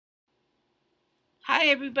Hi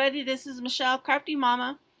everybody, this is Michelle, Crafty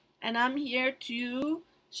Mama, and I'm here to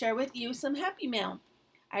share with you some Happy Mail.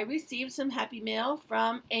 I received some Happy Mail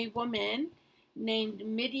from a woman named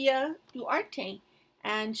Mydia Duarte,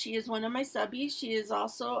 and she is one of my subbies. She is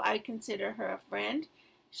also, I consider her a friend.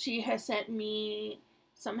 She has sent me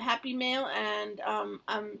some Happy Mail, and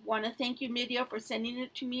I want to thank you, Mydia, for sending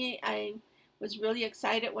it to me. I was really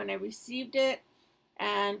excited when I received it,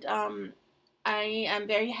 and I am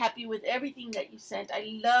very happy with everything that you sent.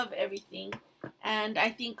 I love everything, and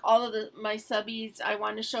I think all of my subbies, I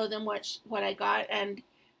want to show them what I got, and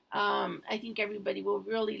I think everybody will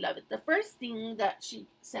really love it. The first thing that she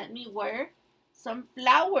sent me were some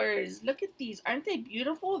flowers. Look at these. Aren't they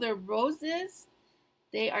beautiful? They're roses.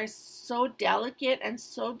 They are so delicate and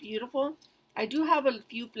so beautiful. I do have a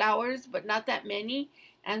few flowers, but not that many.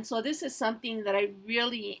 And so this is something that I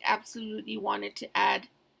really absolutely wanted to add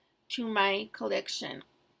to my collection.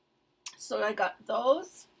 So I got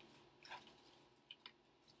those.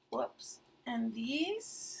 Whoops. And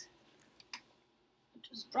these.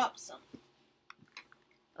 Just drop some.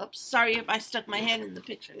 Oops, sorry if I stuck my head in the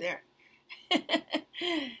picture there.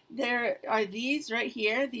 There are these right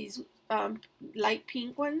here, these light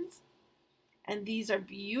pink ones. And these are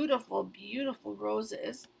beautiful, beautiful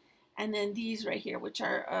roses. And then these right here, which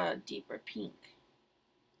are deeper pink.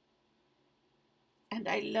 And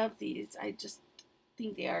I love these. I just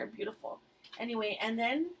think they are beautiful. Anyway, and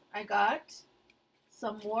then I got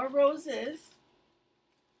some more roses.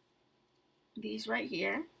 These right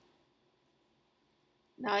here.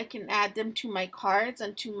 Now I can add them to my cards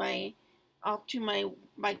and to my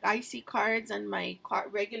icy cards and my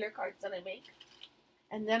regular cards that I make.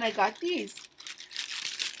 And then I got these.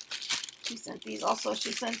 She sent these also.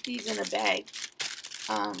 She sent these in a bag.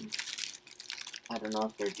 I don't know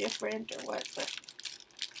if they're different or what, but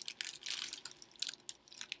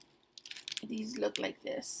these look like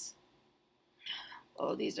this.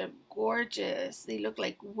 Oh, these are gorgeous. They look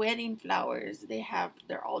like wedding flowers.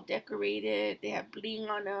 They're all decorated. They have bling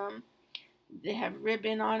on them. They have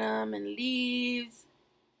ribbon on them and leaves.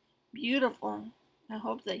 Beautiful. I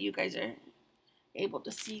hope that you guys are able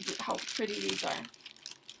to see how pretty these are.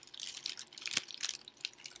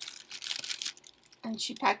 And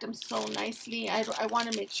she packed them so nicely. I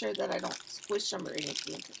want to make sure that I don't squish them or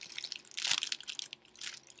anything.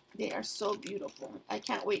 They are so beautiful. I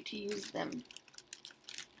can't wait to use them.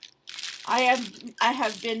 I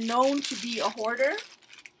have been known to be a hoarder,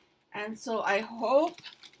 and so I hope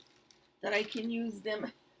that I can use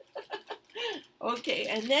them. Okay,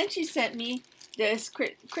 and then she sent me this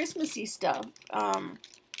Christmassy stuff.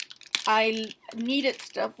 I needed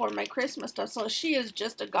stuff for my Christmas stuff, so she is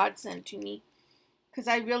just a godsend to me, because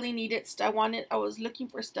I really needed stuff. I was looking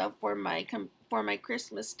for stuff for my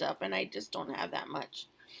Christmas stuff, and I just don't have that much.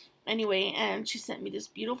 Anyway, and she sent me this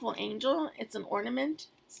beautiful angel. It's an ornament.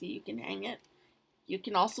 See, you can hang it. You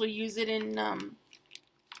can also use it in,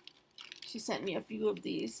 she sent me a few of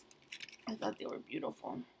these. I thought they were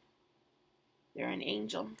beautiful. They're an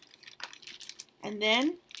angel. And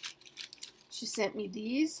then she sent me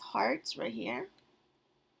these hearts right here.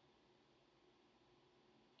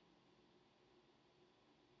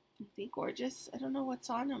 Aren't they gorgeous? I don't know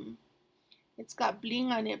what's on them. It's got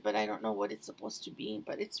bling on it, but I don't know what it's supposed to be,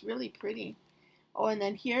 but it's really pretty. Oh, and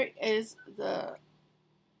then here is the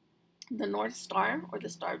North Star, or the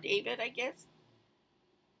Star of David, I guess.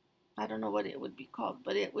 I don't know what it would be called,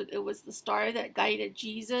 but it was the star that guided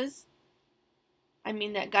Jesus. I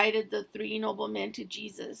mean, that guided the three noble men to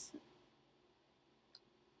Jesus.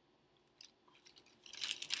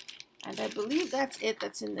 And I believe that's it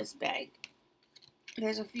that's in this bag.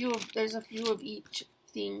 There's a few of each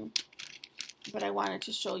thing, but I wanted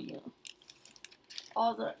to show you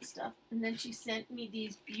all the stuff. And then she sent me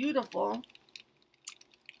these beautiful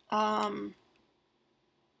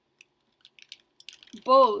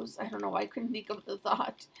bows. I don't know why I couldn't think of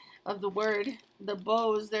the word. The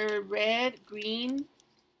bows, they're red, green,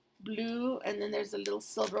 blue, and then there's a little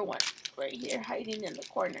silver one right here hiding in the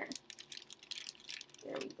corner.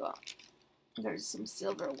 There we go. There's some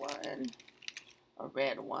silver one, a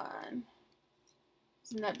red one.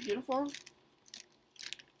 Isn't that beautiful?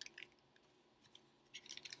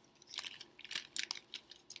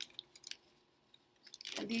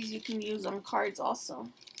 And these you can use on cards also,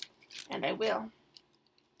 and I will.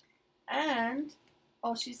 And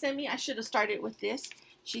oh, she sent me, I should have started with this.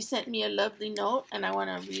 She sent me a lovely note, and I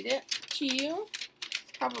want to read it to you.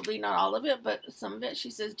 Probably not all of it, but some of it.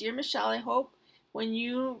 She says, "Dear Michelle, I hope when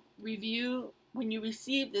you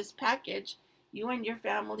receive this package, you and your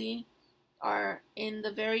family are in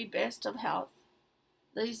the very best of health.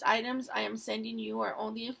 These items I am sending you are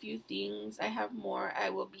only a few things. I have more. I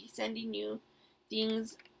will be sending you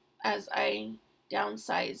things as I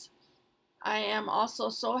downsize. I am also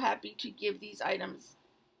so happy to give these items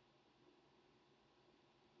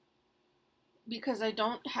because I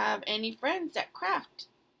don't have any friends that craft.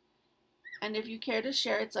 And if you care to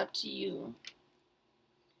share, it's up to you.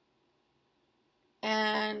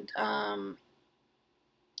 And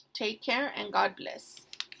take care and God bless.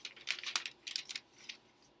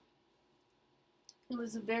 It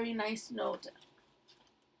was a very nice note.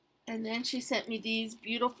 And then she sent me these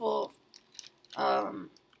beautiful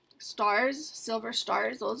stars, silver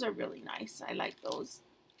stars. Those are really nice. I like those.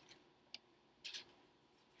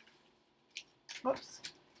 Oops.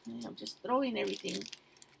 I'm just throwing everything.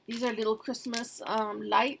 These are little Christmas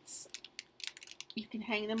lights. You can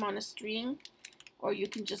hang them on a string, or you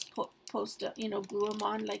can just post, glue them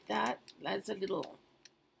on like that. As a little,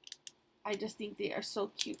 I just think they are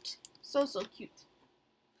so cute. So, so cute.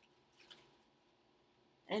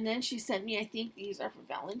 And then she sent me, I think these are for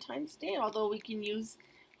Valentine's Day, although we can use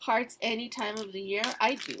hearts any time of the year.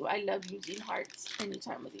 I do. I love using hearts any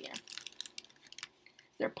time of the year.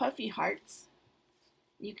 They're puffy hearts.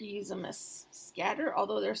 You can use them as scatter,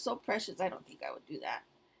 although they're so precious, I don't think I would do that.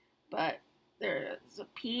 But there's a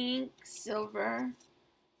pink, silver,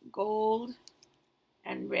 gold,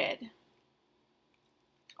 and red.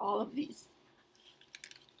 All of these.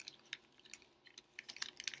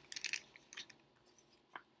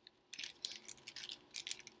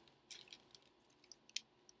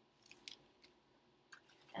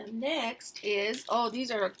 And next is, oh, these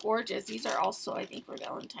are gorgeous. These are also, I think, for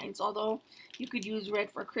Valentine's. Although you could use red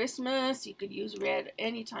for Christmas. You could use red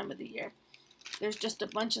any time of the year. There's just a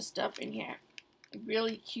bunch of stuff in here.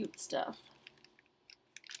 Really cute stuff.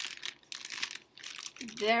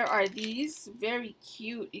 There are these very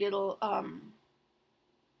cute little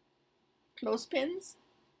clothespins.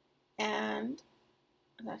 And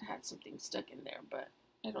that had something stuck in there, but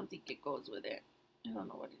I don't think it goes with it. I don't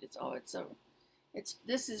know what it is. Oh,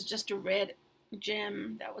 this is just a red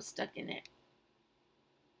gem that was stuck in it.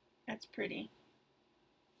 That's pretty.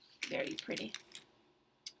 Very pretty.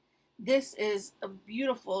 This is a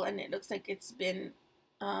beautiful, and it looks like it's been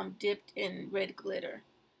dipped in red glitter.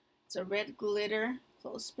 It's a red glitter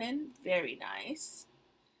clothespin. Very nice.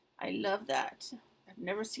 I love that. I've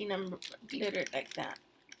never seen them glittered like that.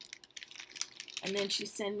 And then she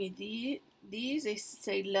sent me these. They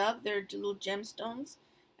say love. They're little gemstones,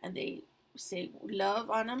 and they say love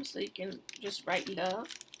on them, so you can just write love.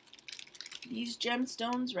 These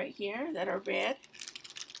gemstones right here that are red.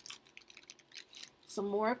 Some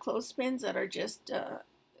more clothespins that are just,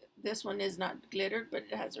 this one is not glittered, but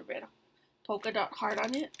it has a red polka dot heart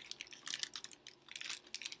on it.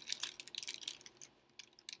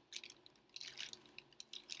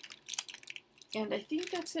 And I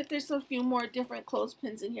think that's it. There's a few more different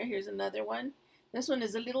clothespins in here. Here's another one. This one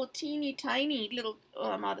is a little teeny tiny little,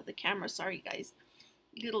 oh, I'm out of the camera, sorry guys.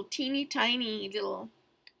 Little teeny tiny little,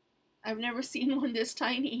 I've never seen one this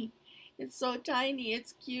tiny. It's so tiny,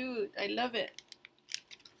 it's cute. I love it.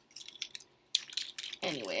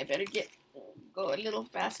 Anyway, I better go a little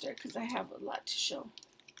faster because I have a lot to show.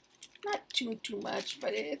 Not too much,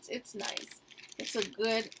 but it's nice. It's a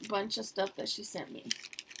good bunch of stuff that she sent me.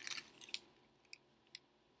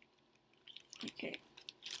 Okay.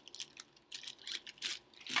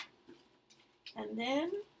 And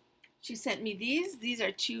then she sent me these. These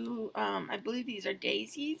are two, I believe these are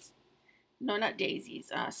daisies. No, not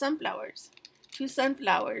daisies, sunflowers. Two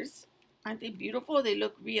sunflowers. Aren't they beautiful? They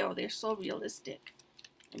look real. They're so realistic.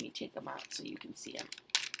 Let me take them out so you can see them.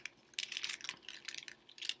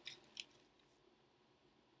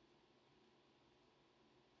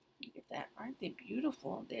 Look at that. Aren't they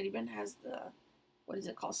beautiful? That even has the, what is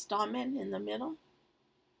it called, stamen in the middle.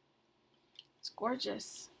 It's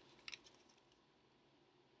gorgeous.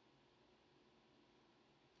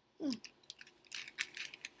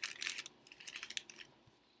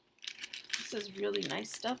 This is really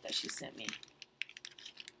nice stuff that she sent me.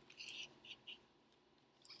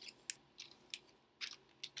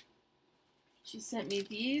 She sent me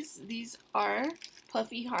these. These are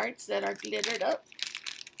puffy hearts that are glittered up.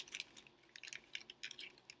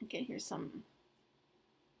 Okay, here's some.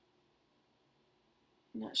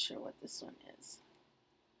 I'm not sure what this one is.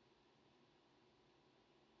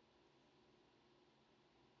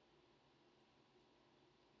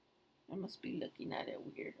 I must be looking at it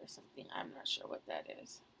weird or something. I'm not sure what that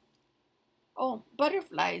is. Oh,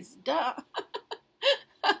 butterflies. Duh.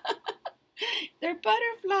 They're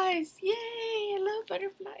butterflies. Yay, I love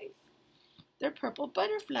butterflies. They're purple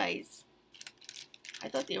butterflies. I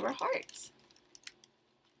thought they were hearts.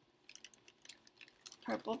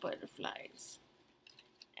 purple butterflies.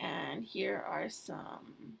 And here are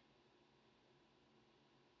some,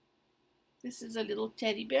 this is a little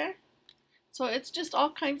teddy bear. So it's just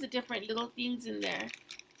all kinds of different little things in there.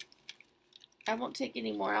 I won't take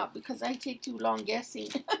any more out because I take too long guessing.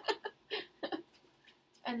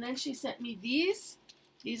 And then she sent me these.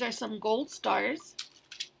 These are some gold stars.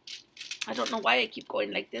 I don't know why I keep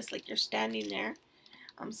going like this, like you're standing there.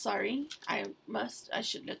 I'm sorry. I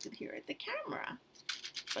should look at here at the camera.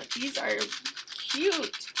 But these are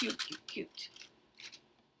cute, cute, cute, cute.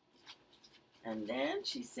 And then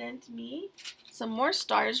she sent me some more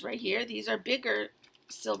stars right here. These are bigger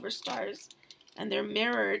silver stars. And they're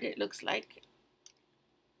mirrored, it looks like.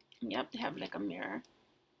 Yep, they have like a mirror.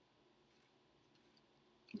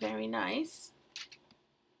 Very nice.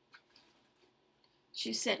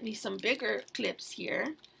 She sent me some bigger clips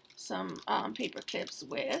here. Some paper clips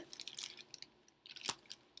with.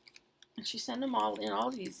 And she sent them all in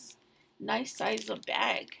all these nice size of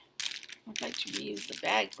bag. I'd like to reuse the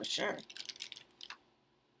bag for sure.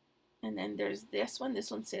 And then there's this one.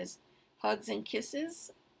 This one says hugs and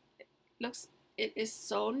kisses. It is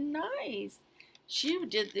so nice. She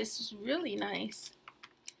did this really nice.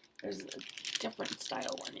 There's a different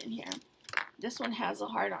style one in here. This one has a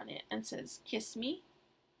heart on it and says kiss me.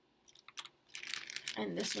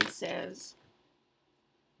 And this one says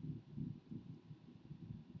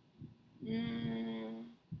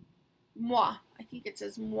moi. I think it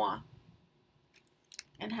says moi.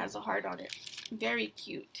 And has a heart on it. Very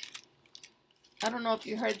cute. I don't know if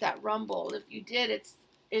you heard that rumble. If you did,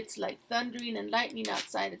 it's like thundering and lightning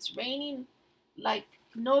outside. It's raining like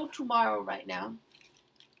no tomorrow right now.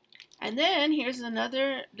 And then here's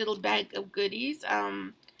another little bag of goodies.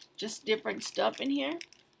 Just different stuff in here.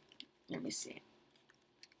 Let me see.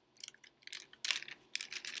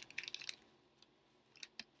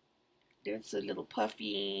 There's a little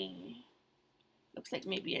puffy, looks like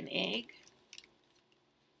maybe an egg.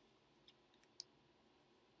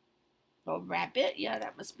 A rabbit? Yeah,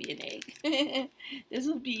 that must be an egg. This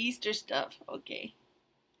would be Easter stuff. Okay.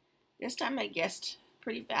 This time I guessed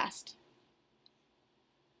pretty fast.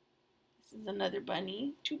 This is another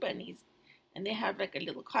bunny. Two bunnies. And they have like a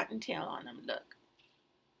little cottontail on them. Look.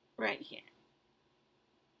 Right here.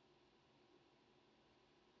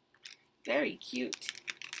 Very cute.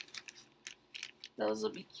 Those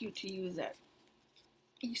will be cute to use at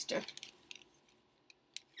Easter.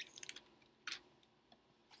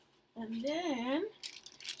 And then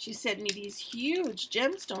she sent me these huge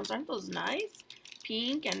gemstones. Aren't those nice?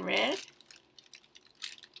 Pink and red.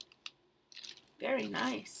 Very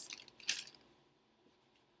nice.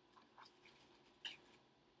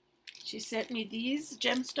 She sent me these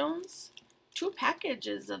gemstones. 2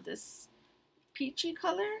 packages of this peachy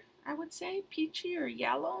color, I would say. Peachy or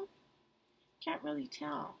yellow. Can't really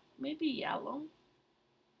tell. Maybe yellow.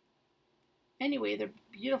 Anyway, they're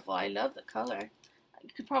beautiful. I love the color. You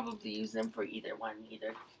could probably use them for either one,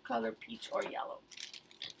 either color peach or yellow.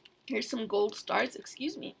 Here's some gold stars.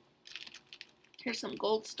 Excuse me. Here's some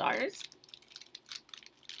gold stars.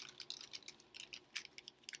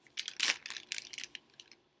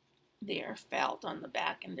 They are felt on the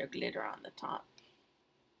back and they're glitter on the top.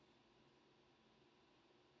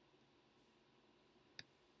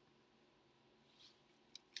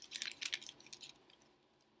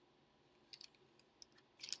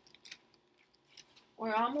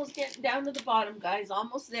 We're almost getting down to the bottom, guys.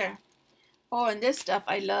 Almost there. Oh, and this stuff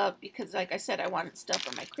I love because, like I said, I wanted stuff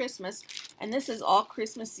for my Christmas. And this is all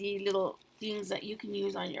Christmassy little things that you can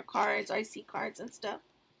use on your cards, IC cards and stuff.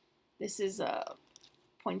 This is a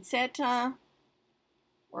poinsettia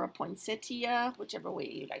or a poinsettia, whichever way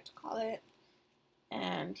you like to call it.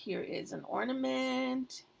 And here is an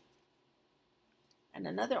ornament and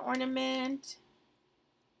another ornament.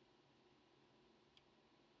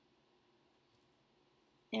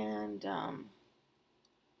 And well,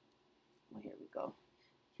 here we go.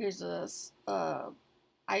 Here's a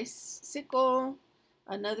icicle,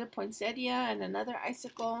 another poinsettia, and another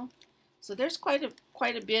icicle. So there's quite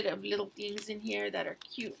a bit of little things in here that are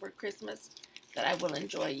cute for Christmas that I will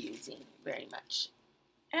enjoy using very much.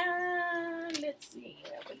 And let's see,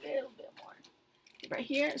 we have a little bit more. Right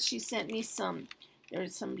here, she sent me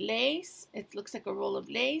there's some lace. It looks like a roll of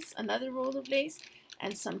lace, another roll of lace,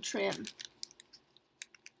 and some trim.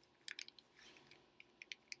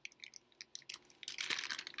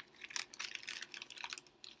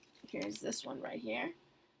 Here's this one right here.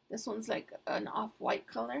 This one's like an off-white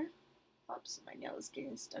color. Oops, my nail is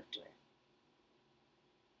getting stuck to it.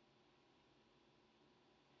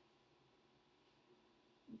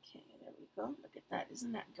 Okay, there we go. Look at that.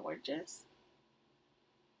 Isn't that gorgeous?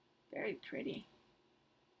 Very pretty.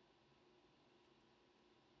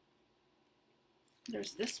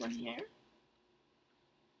 There's this one here.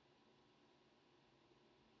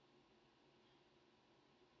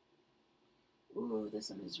 Ooh, this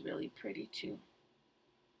one is really pretty too.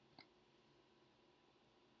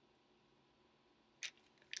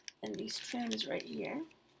 And these trims right here.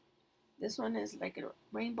 This one is like a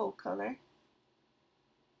rainbow color.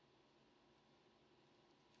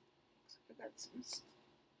 I got some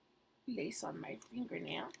lace on my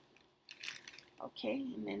fingernail. Okay,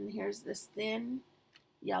 and then here's this thin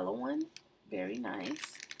yellow one. Very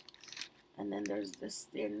nice. And then there's this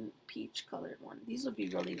thin peach colored one. These would be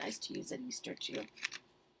really nice to use at Easter too.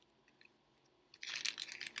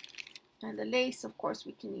 And the lace, of course,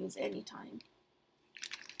 we can use anytime.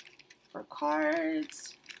 For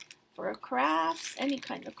cards, for crafts, any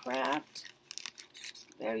kind of craft.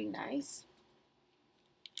 Very nice.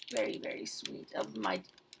 Very, very sweet of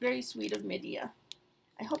Mydia.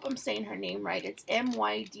 I hope I'm saying her name right. It's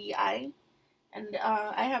M-Y-D-I. And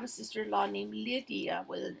I have a sister-in-law named Lydia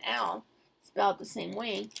with an L, spelled the same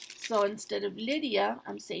way. So instead of Lydia,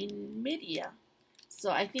 I'm saying Mydia.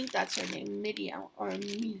 So I think that's her name, Mydia, or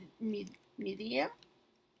Mydia?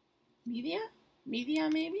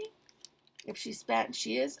 Mydia, maybe? If she's Spanish,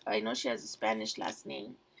 she is. I know she has a Spanish last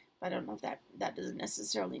name, but I don't know if that doesn't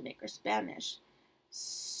necessarily make her Spanish.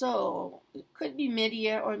 So it could be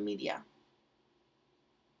Mydia or Mydia.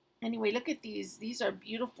 Anyway, look at these. These are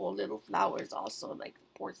beautiful little flowers also, like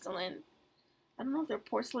porcelain. I don't know if they're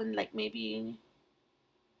porcelain, like maybe,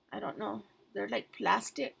 I don't know. They're like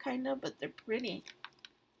plastic kind of, but they're pretty.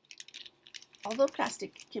 Although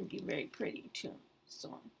plastic can be very pretty too.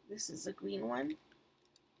 So this is a green one.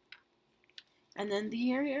 And then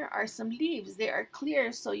here are some leaves. They are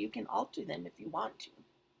clear, so you can alter them if you want to.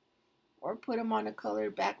 Or put them on a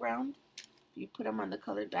colored background. If you put them on the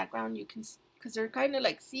colored background, you can, because they're kind of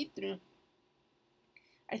like see-through.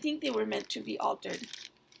 I think they were meant to be altered.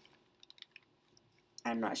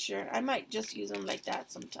 I'm not sure. I might just use them like that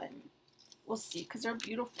sometime. We'll see, because they're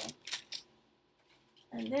beautiful.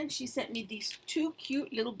 And then she sent me these two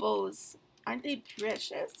cute little bows. Aren't they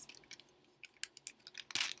precious?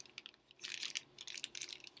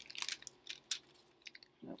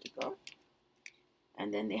 There we go.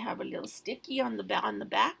 And then they have a little sticky on the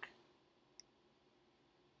back,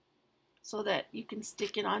 so that you can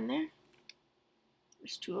stick it on there.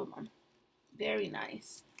 There's two of them. Very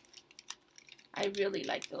nice. I really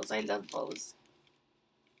like those. I love bows.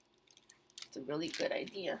 It's a really good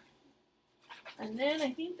idea. And then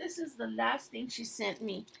I think this is the last thing she sent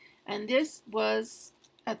me. And this was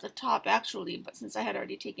at the top actually, but since I had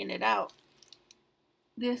already taken it out.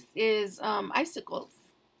 This is icicles.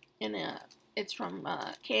 It's from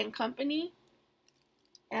K & Company.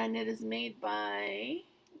 And it is made by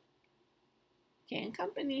K &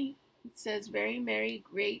 Company. It says very merry,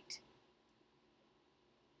 great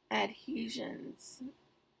adhesions.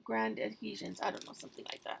 Grand adhesions. I don't know, something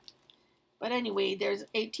like that. But anyway, there's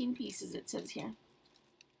 18 pieces, it says here.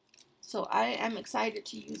 So I am excited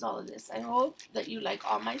to use all of this. I hope that you like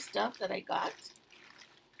all my stuff that I got.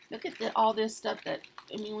 Look at all this stuff that,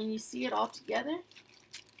 I mean, when you see it all together,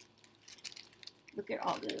 look at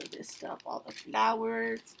all this stuff, all the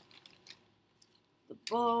flowers, the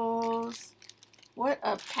bows. What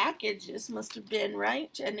a package this must have been,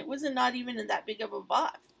 right? And it wasn't not even in that big of a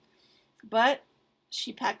box. But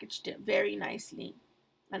she packaged it very nicely.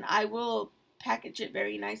 And I will package it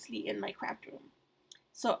very nicely in my craft room.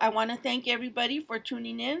 So I want to thank everybody for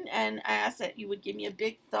tuning in, and I ask that you would give me a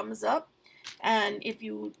big thumbs up. And if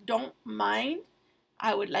you don't mind,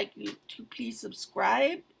 I would like you to please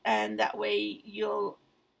subscribe, and that way you'll,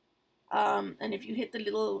 and if you hit the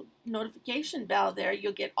little notification bell there,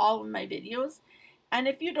 you'll get all of my videos. And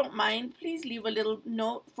if you don't mind, please leave a little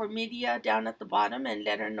note for Mydia down at the bottom and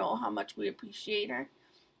let her know how much we appreciate her.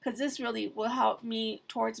 Because this really will help me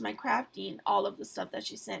towards my crafting, all of the stuff that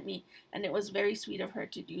she sent me. And it was very sweet of her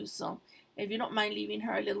to do so. If you don't mind leaving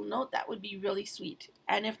her a little note, that would be really sweet.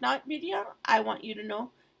 And if not, Mydia, I want you to know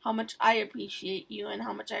how much I appreciate you and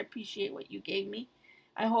how much I appreciate what you gave me.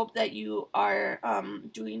 I hope that you are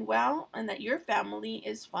doing well and that your family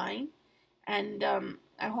is fine. And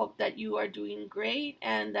I hope that you are doing great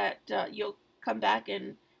and that you'll come back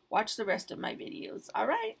and watch the rest of my videos. All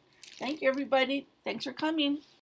right. Thank you, everybody. Thanks for coming.